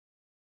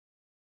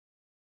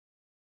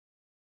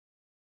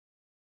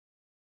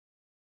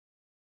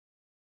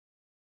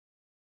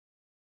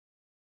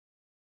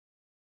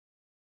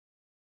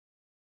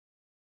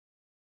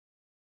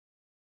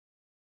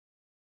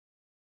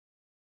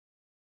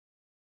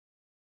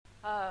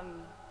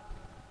Um,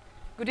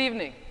 Good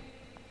evening.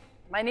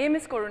 My name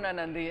is Karuna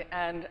Nundy,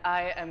 and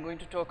I am going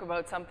to talk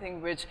about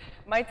something which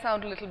might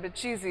sound a little bit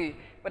cheesy,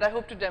 but I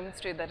hope to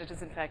demonstrate that it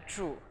is in fact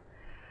true.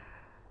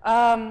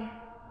 You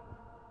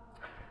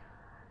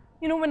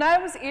know, when I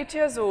was 8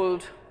 years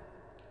old,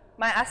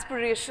 my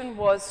aspiration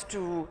was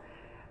to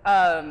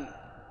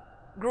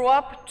grow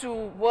up to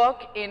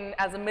work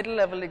as a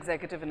middle-level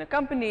executive in a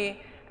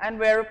company and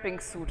wear a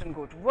pink suit and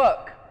go to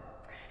work.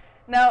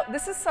 Now,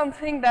 this is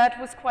something that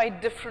was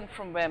quite different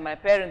from where my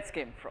parents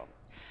came from.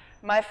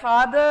 My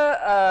father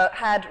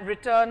had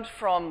returned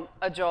from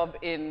a job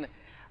in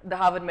the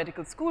Harvard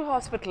Medical School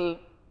hospital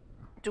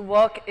to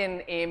work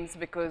in Ames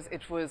because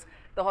it was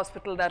the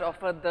hospital that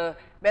offered the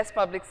best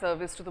public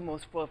service to the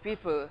most poor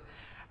people.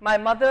 My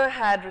mother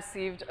had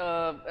received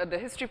the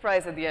history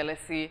prize at the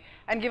LSE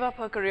and gave up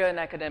her career in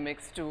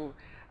academics to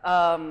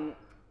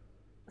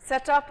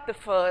set up the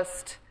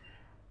first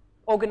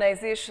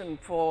organization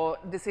for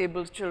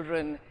disabled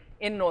children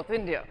in North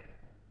India.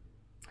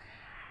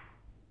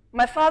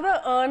 My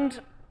father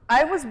earned,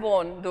 I was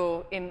born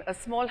though in a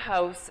small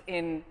house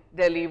in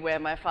Delhi where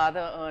my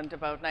father earned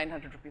about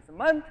 900 rupees a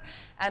month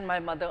and my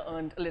mother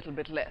earned a little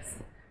bit less.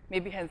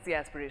 Maybe hence the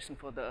aspiration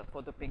for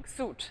the pink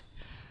suit.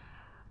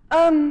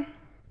 Living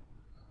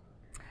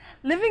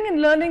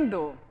and learning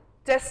though,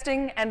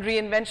 testing and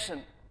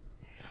reinvention.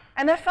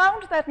 And I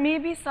found that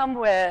maybe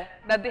somewhere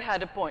that they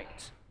had a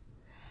point.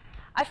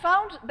 I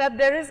found that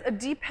there is a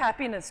deep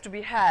happiness to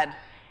be had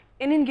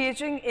in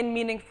engaging in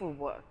meaningful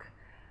work.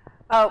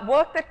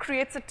 Work that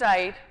creates a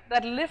tide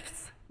that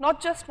lifts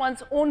not just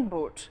one's own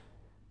boat,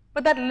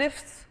 but that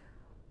lifts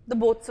the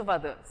boats of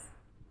others.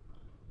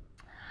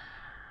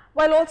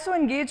 While also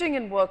engaging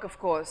in work, of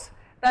course,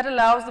 that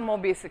allows the more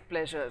basic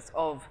pleasures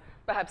of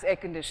perhaps air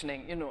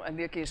conditioning, you know, and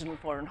the occasional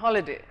foreign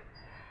holiday,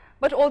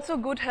 but also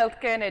good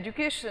healthcare and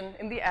education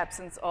in the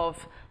absence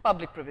of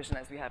public provision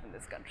as we have in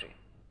this country.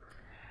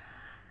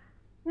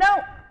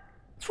 Now,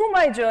 through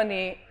my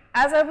journey,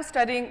 as I was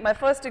studying, my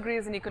first degree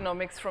is in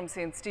economics from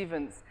St.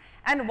 Stephen's,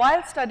 and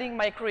while studying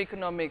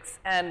microeconomics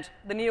and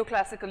the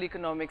neoclassical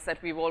economics that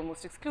we've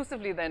almost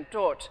exclusively then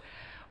taught,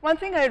 one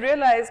thing I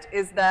realized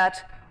is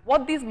that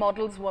what these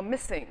models were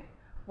missing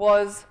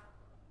was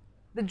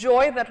the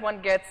joy that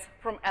one gets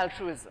from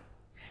altruism.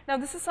 Now,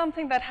 this is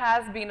something that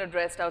has been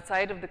addressed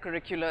outside of the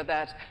curricula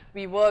that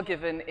we were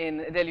given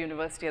in Delhi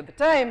University at the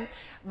time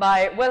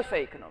by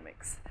welfare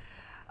economics.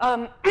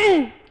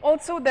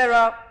 Also, there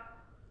are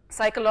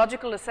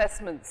psychological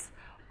assessments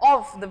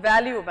of the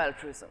value of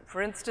altruism.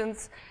 For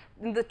instance,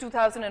 in the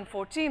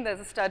 2014,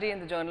 there's a study in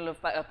the Journal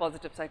of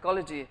Positive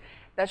Psychology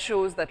that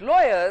shows that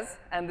lawyers,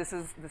 and this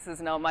is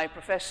now my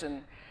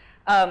profession,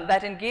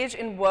 that engage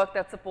in work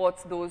that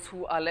supports those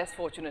who are less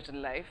fortunate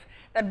in life,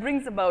 that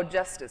brings about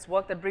justice,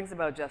 work that brings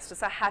about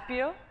justice, are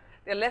happier,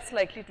 they're less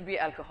likely to be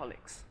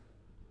alcoholics.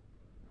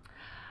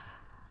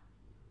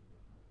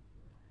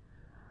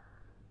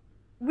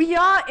 We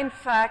are, in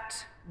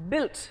fact,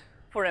 built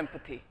for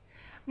empathy.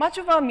 Much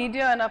of our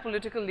media and our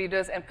political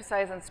leaders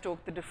emphasize and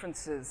stoke the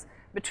differences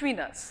between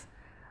us.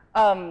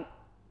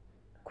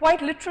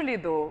 Quite literally,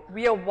 though,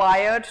 we are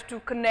wired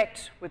to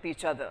connect with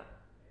each other.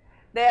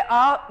 There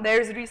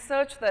is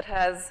research that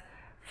has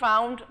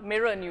found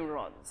mirror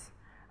neurons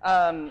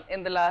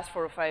in the last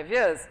 4 or 5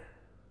 years.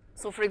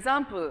 So, for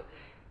example,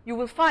 you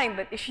will find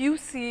that if you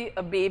see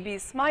a baby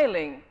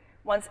smiling,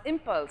 one's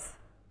impulse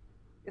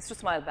is to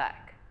smile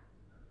back.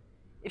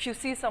 If you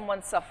see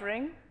someone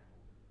suffering,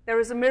 there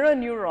is a mirror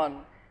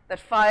neuron that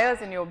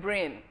fires in your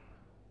brain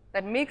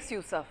that makes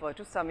you suffer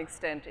to some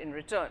extent in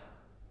return.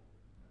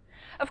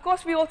 Of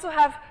course, we also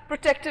have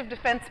protective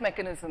defense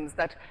mechanisms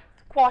that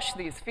quash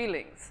these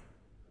feelings.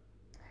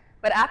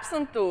 But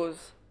absent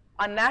those,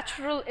 our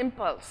natural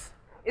impulse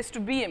is to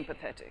be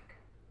empathetic.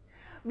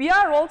 We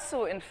are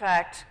also, in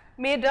fact,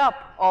 made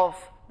up of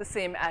the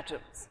same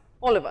atoms,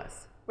 all of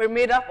us. We're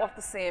made up of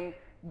the same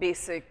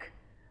basic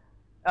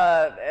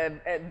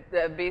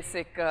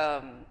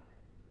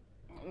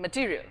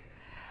material.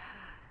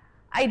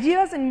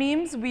 Ideas and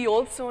memes, we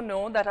also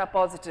know that are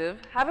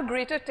positive, have a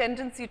greater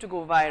tendency to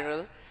go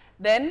viral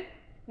than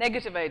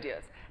negative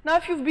ideas. Now,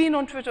 if you've been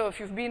on Twitter, if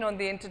you've been on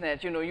the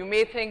internet, you know, you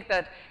may think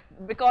that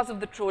because of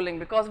the trolling,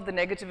 because of the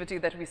negativity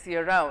that we see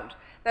around,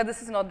 that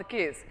this is not the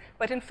case.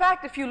 But in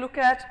fact, if you look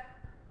at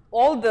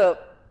the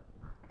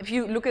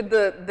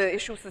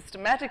issue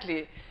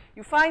systematically,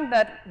 you find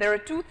that there are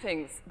two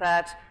things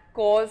that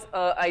cause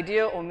an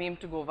idea or meme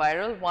to go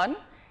viral. One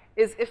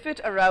is if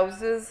it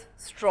arouses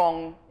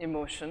strong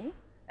emotion,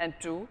 and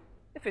two,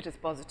 if it is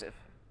positive.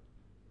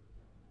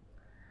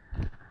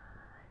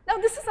 Now,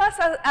 this is us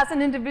as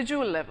an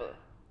individual level.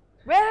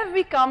 Where have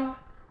we come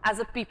as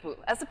a people?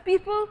 As a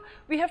people,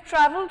 we have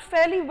traveled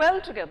fairly well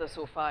together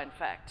so far, in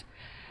fact.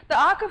 The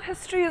arc of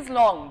history is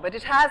long, but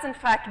it has, in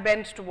fact,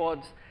 bent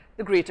towards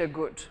the greater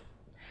good.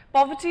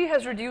 Poverty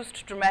has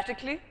reduced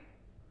dramatically.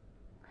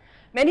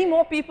 Many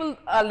more people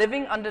are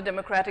living under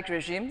democratic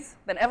regimes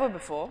than ever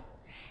before.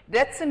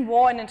 Deaths in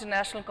war and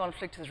international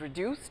conflict has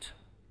reduced.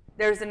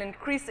 There is an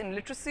increase in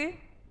literacy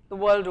the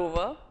world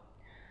over.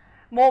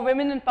 more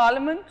women in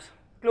parliament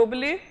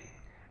globally,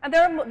 and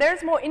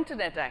there's more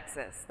internet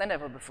access than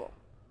ever before.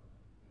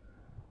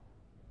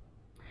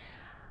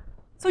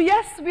 So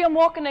yes, we are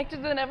more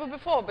connected than ever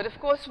before, but of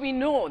course we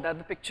know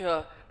that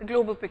the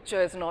global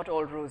picture is not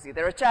all rosy.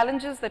 There are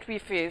challenges that we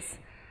face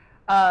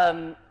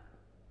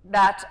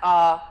that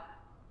are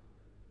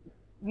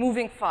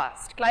moving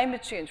fast.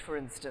 Climate change, for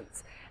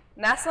instance.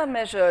 NASA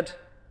measured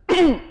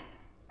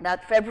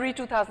that February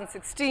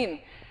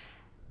 2016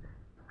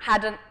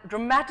 had a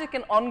dramatic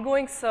and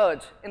ongoing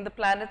surge in the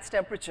planet's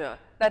temperature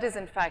that is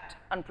in fact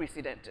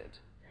unprecedented.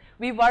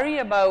 We worry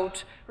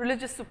about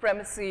religious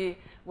supremacy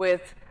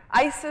with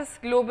ISIS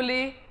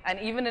globally, and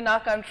even in our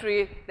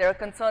country, there are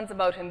concerns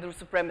about Hindu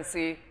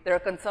supremacy, there are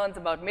concerns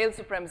about male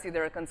supremacy,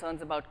 there are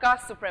concerns about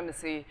caste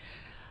supremacy.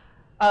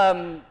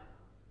 And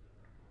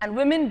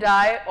women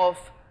die of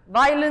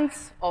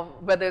violence,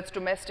 whether it's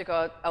domestic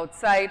or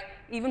outside.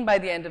 Even by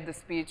the end of this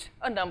speech,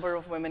 a number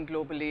of women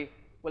globally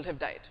will have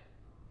died.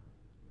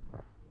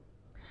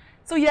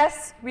 So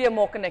yes, we are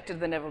more connected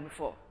than ever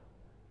before.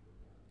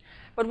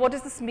 But what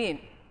does this mean?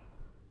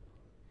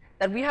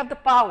 That we have the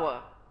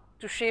power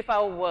to shape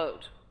our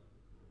world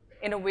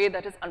in a way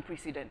that is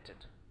unprecedented.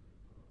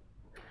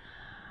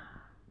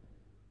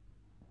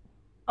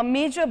 A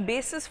major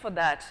basis for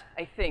that,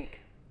 I think,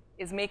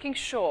 is making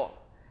sure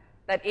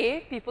that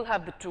A, people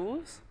have the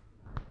tools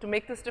to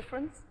make this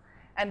difference,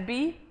 and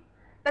B,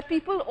 that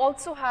people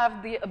also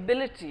have the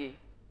ability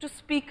to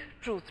speak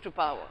truth to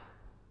power.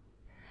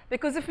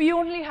 Because if we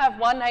only have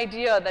one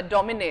idea that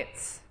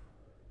dominates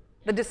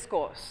the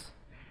discourse,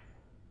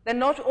 then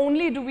not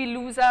only do we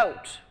lose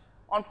out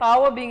on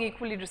power being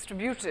equally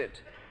distributed,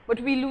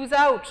 but we lose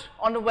out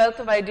on a wealth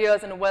of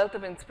ideas and a wealth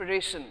of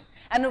inspiration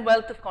and a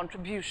wealth of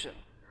contribution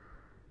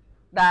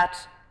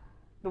that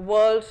the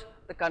world,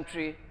 the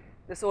country,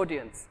 this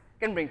audience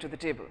can bring to the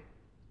table.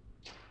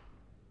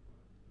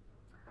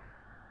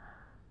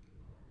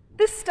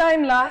 This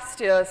time last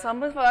year,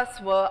 some of us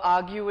were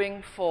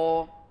arguing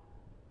for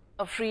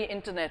a free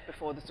internet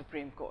before the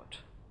Supreme Court.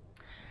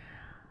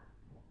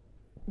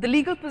 The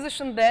legal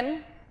position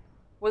then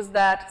was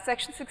that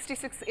Section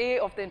 66A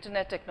of the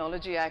Internet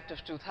Technology Act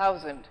of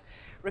 2000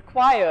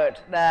 required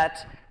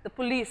that the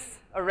police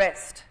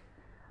arrest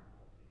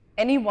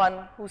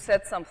anyone who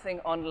said something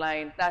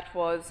online that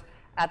was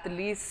at the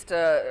least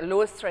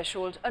lowest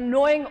threshold,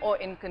 annoying or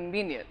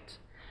inconvenient.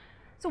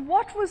 So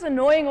what was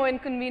annoying or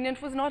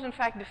inconvenient was not in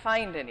fact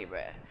defined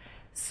anywhere.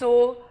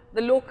 So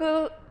the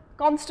local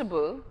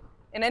constable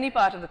in any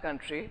part of the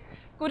country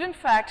could in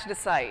fact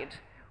decide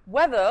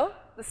whether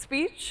the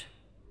speech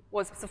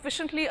was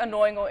sufficiently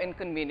annoying or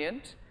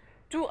inconvenient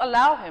to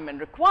allow him and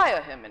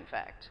require him, in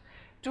fact,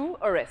 to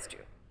arrest you.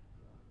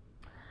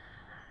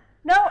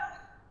 Now,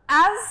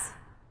 as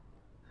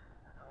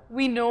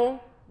we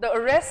know, the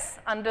arrests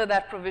under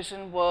that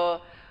provision were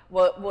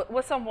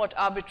somewhat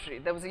arbitrary.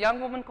 There was a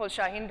young woman called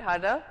Shaheen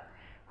Dhada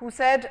who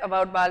said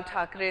about Bal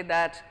Thackeray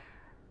that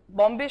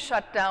Bombay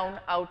shut down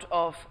out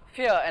of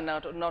fear and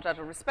not out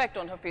of respect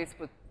on her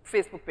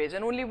Facebook page,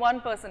 and only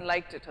one person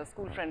liked it, her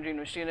school friend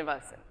Renu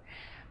Srinivasan.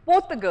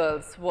 Both the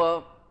girls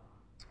were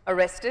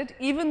arrested,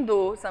 even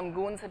though some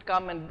goons had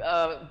come and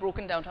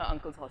broken down her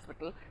uncle's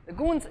hospital. The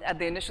goons at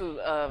the initial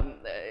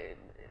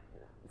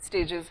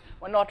stages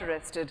were not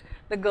arrested.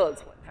 The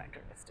girls were in fact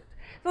arrested.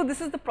 So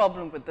this is the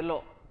problem with the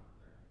law.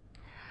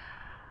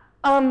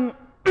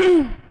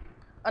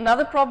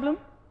 Another problem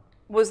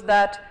was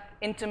that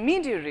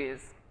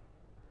intermediaries,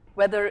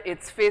 whether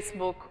it's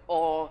Facebook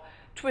or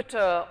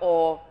Twitter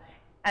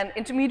and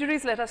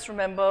intermediaries, let us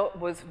remember,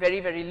 was very,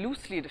 very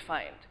loosely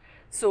defined.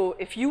 So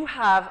if you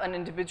have an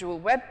individual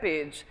web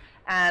page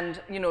and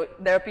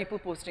there are people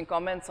posting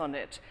comments on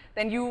it,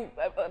 then you,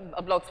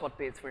 a Blogspot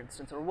page for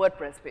instance, or a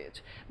WordPress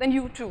page, then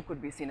you too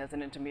could be seen as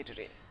an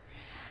intermediary.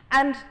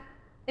 And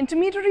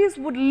intermediaries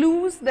would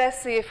lose their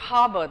safe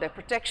harbor, their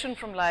protection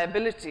from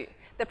liability,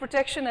 their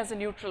protection as a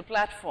neutral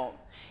platform,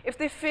 if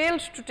they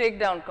failed to take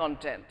down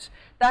content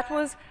that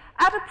was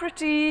at a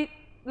pretty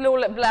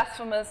low,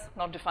 blasphemous,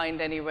 not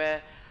defined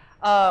anywhere,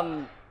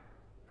 and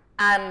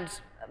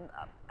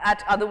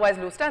at otherwise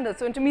low standards.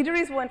 So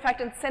intermediaries were in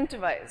fact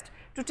incentivized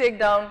to take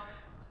down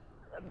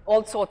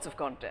all sorts of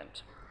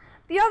content.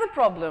 The other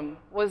problem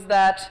was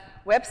that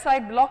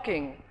website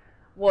blocking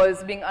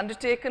was being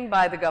undertaken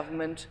by the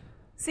government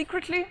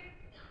secretly,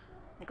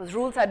 because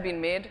rules had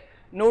been made,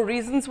 no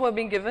reasons were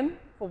being given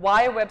for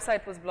why a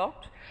website was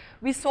blocked.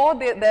 We saw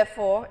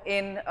therefore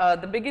in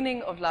the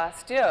beginning of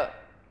last year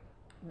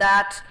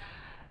that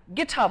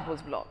GitHub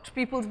was blocked,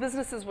 people's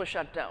businesses were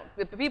shut down,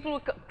 people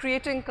were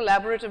creating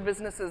collaborative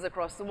businesses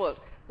across the world,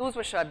 those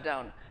were shut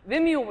down.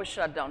 Vimeo was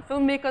shut down,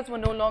 filmmakers were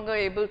no longer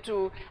able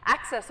to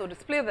access or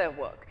display their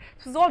work.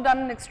 This was all done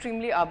in an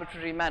extremely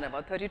arbitrary manner.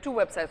 About 32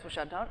 websites were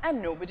shut down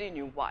and nobody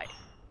knew why.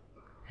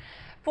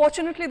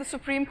 Fortunately, the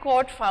Supreme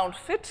Court found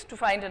fit to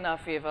find in our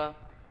favor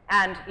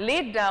and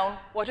laid down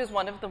what is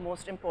one of the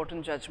most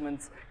important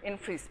judgments in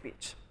free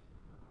speech.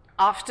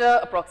 After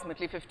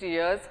approximately 50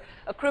 years,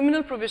 a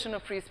criminal provision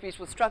of free speech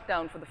was struck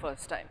down for the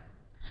first time.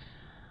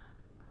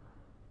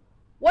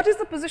 What is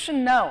the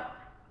position now?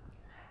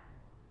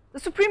 The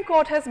Supreme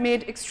Court has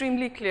made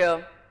extremely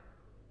clear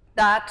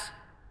that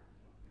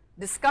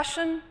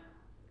discussion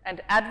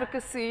and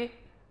advocacy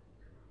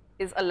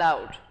is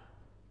allowed.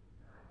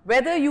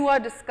 Whether you are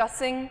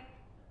discussing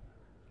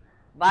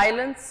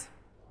violence,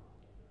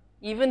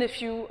 even if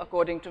you,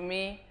 according to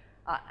me,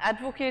 are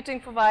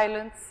advocating for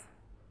violence,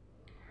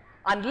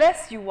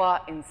 unless you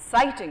are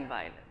inciting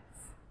violence,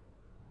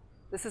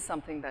 this is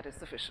something that is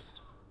sufficient.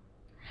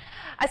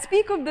 I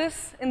speak of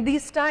this in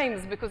these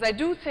times because I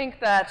do think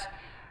that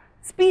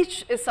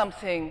speech is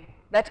something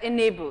that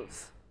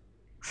enables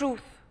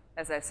truth,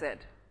 as I said,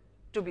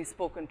 to be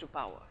spoken to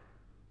power.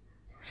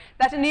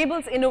 That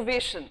enables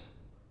innovation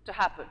to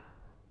happen.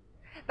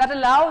 That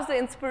allows the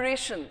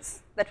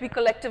inspirations that we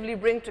collectively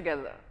bring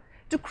together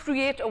to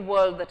create a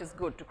world that is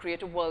good, to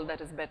create a world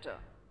that is better.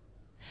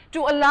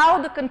 To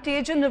allow the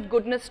contagion of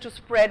goodness to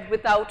spread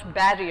without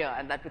barrier,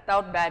 and that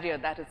without barrier,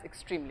 that is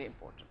extremely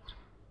important.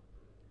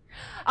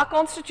 Our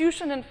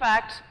Constitution, in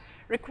fact,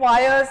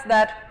 requires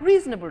that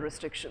reasonable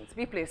restrictions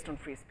be placed on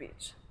free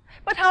speech.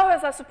 But how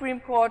has our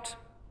Supreme Court,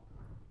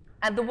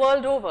 and the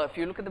world over, if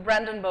you look at the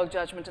Brandenburg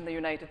judgment in the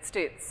United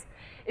States,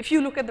 if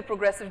you look at the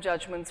progressive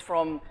judgments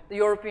from the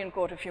European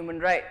Court of Human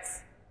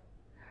Rights,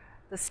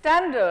 the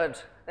standard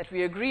that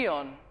we agree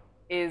on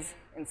is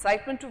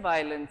incitement to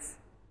violence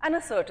and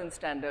a certain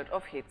standard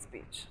of hate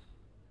speech.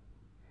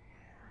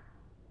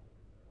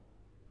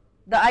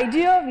 The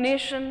idea of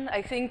nation,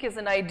 I think, is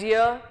an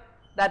idea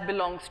that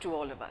belongs to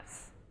all of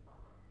us.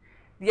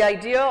 The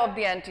idea of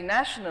the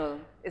anti-national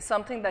is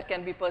something that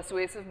can be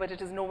persuasive, but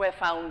it is nowhere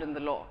found in the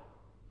law.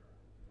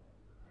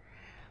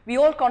 We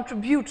all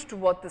contribute to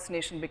what this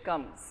nation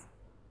becomes.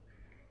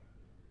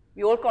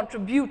 We all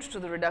contribute to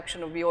the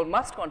reduction of, we all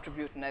must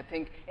contribute, and I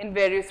think in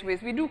various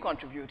ways we do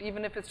contribute,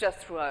 even if it's just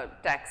through our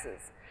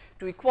taxes,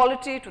 to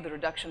equality, to the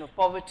reduction of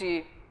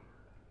poverty,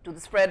 to the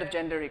spread of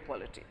gender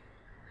equality.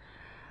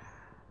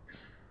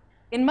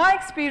 In my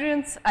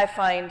experience, I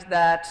find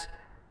that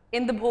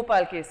in the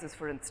Bhopal cases,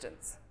 for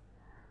instance,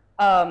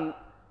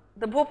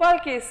 the Bhopal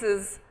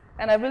cases,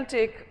 and I will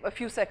take a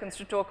few seconds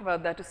to talk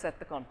about that to set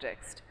the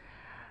context.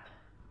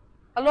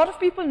 A lot of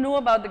people know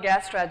about the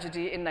gas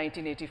tragedy in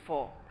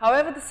 1984.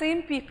 However, the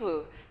same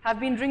people have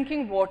been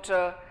drinking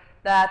water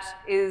that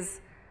is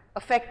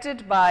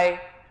affected by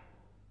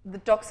the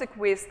toxic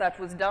waste that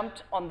was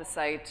dumped on the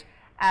site,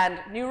 and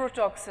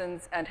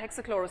neurotoxins and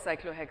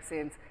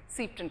hexachlorocyclohexanes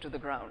seeped into the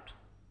ground.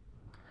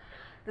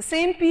 The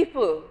same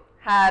people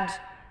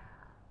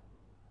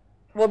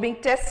were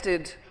being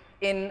tested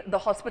in the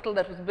hospital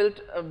that was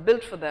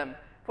built for them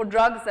for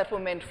drugs that were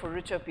meant for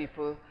richer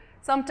people,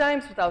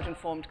 sometimes without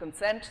informed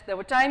consent. There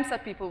were times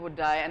that people would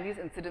die, and these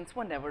incidents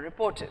were never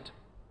reported.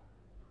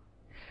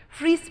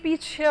 Free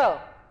speech here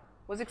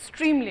was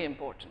extremely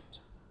important,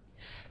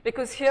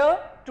 because here,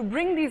 to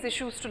bring these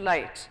issues to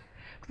light,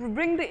 to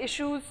bring the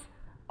issues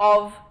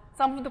of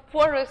some of the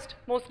poorest,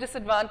 most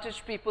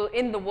disadvantaged people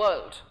in the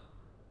world,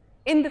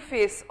 in the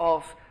face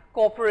of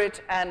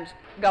corporate and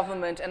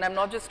government, and I'm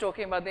not just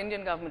talking about the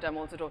Indian government, I'm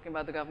also talking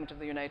about the government of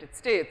the United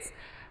States,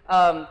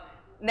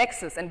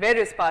 nexus, and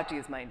various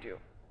parties, mind you.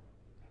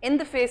 In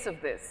the face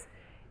of this,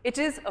 it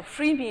is a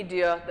free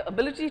media, the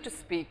ability to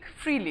speak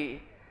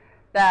freely,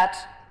 that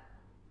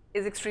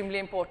is extremely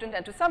important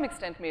and to some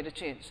extent made a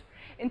change.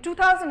 In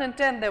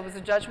 2010, there was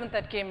a judgment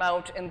that came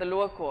out in the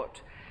lower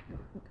court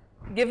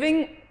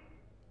giving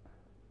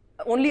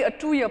only a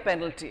 2-year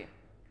penalty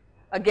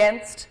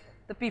against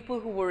the people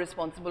who were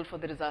responsible for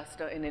the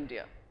disaster in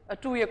India, a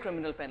 2-year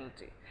criminal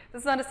penalty.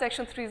 This is under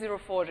Section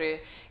 304A.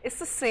 It's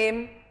the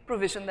same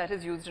provision that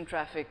is used in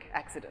traffic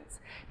accidents.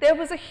 There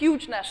was a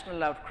huge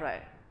national outcry.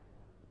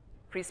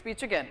 Free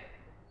speech again.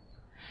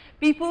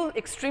 People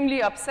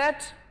extremely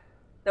upset.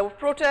 There were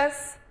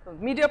protests, there were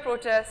media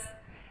protests,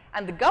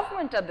 and the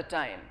government at the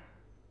time,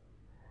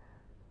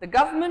 the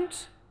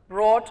government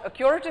brought a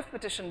curative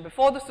petition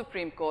before the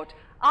Supreme Court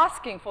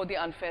asking for the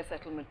unfair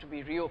settlement to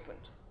be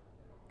reopened.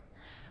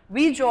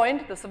 We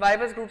joined, the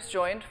survivors groups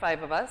joined,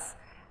 5 of us,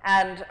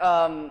 and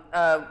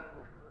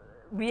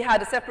we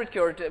had a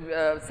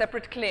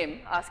separate claim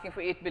asking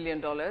for $8 billion.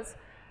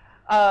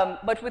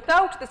 But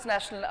without this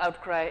national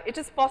outcry, it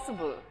is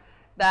possible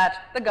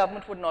that the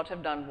government would not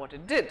have done what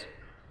it did.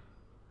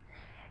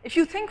 If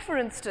you think, for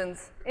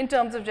instance, in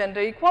terms of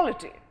gender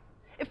equality,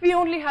 if we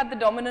only had the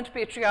dominant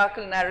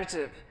patriarchal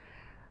narrative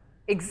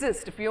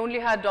exist, if we only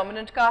had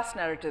dominant caste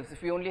narratives,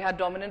 if we only had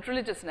dominant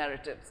religious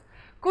narratives,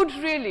 could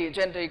really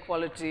gender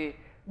equality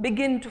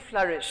begin to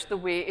flourish the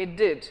way it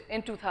did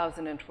in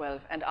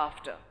 2012 and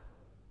after?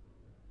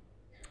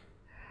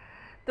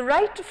 The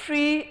right to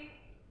free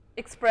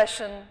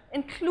expression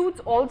includes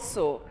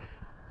also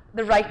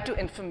the right to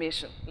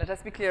information. Let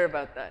us be clear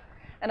about that.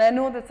 And I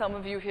know that some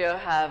of you here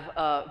have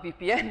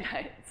VPN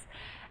lines.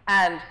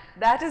 And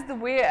that is the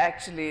way,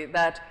 actually,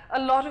 that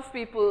a lot of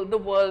people the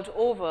world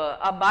over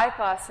are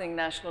bypassing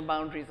national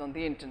boundaries on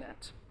the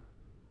internet.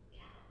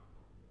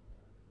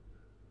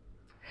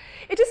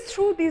 It is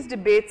through these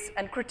debates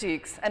and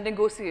critiques and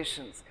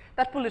negotiations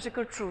that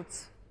political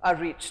truths are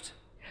reached.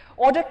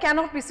 Order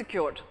cannot be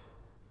secured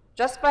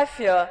just by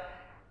fear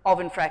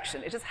of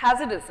infraction. It is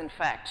hazardous, in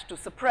fact, to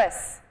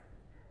suppress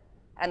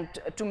and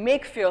to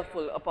make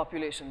fearful a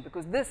population,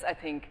 because this, I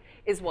think,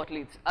 is what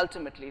leads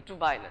ultimately to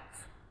violence.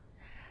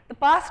 The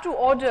path to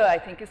order, I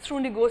think, is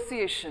through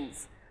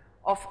negotiations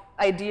of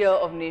idea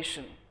of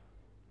nation,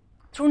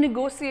 through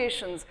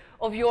negotiations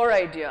of your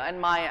idea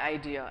and my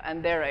idea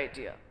and their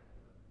idea.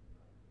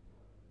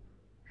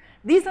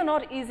 These are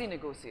not easy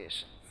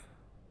negotiations,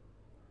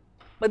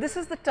 but this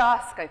is the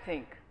task, I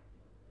think,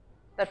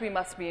 that we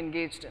must be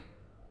engaged in.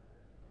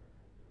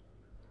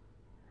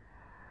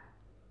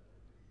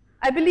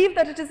 I believe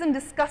that it is in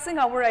discussing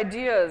our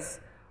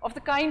ideas of the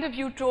kind of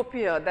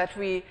utopia that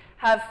we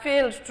have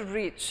failed to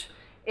reach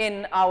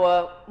in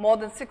our more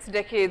than 6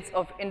 decades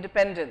of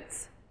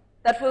independence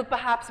that will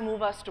perhaps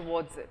move us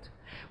towards it.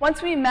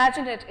 Once we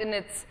imagine it in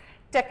its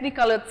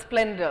technicolored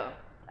splendor,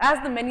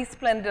 as the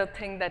many-splendor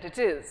thing that it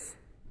is,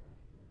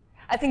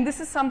 I think this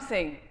is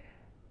something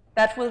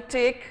that will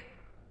take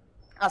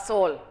us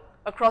all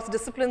across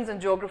disciplines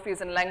and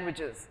geographies and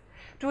languages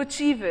to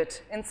achieve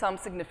it in some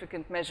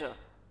significant measure.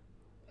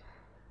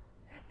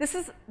 This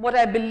is what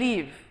I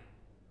believe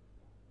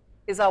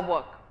is our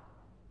work.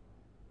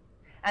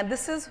 And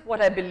this is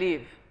what I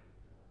believe,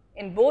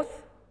 in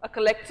both a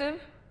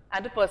collective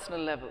and a personal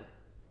level,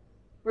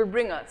 will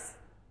bring us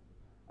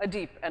a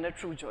deep and a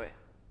true joy.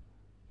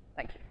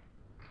 Thank you.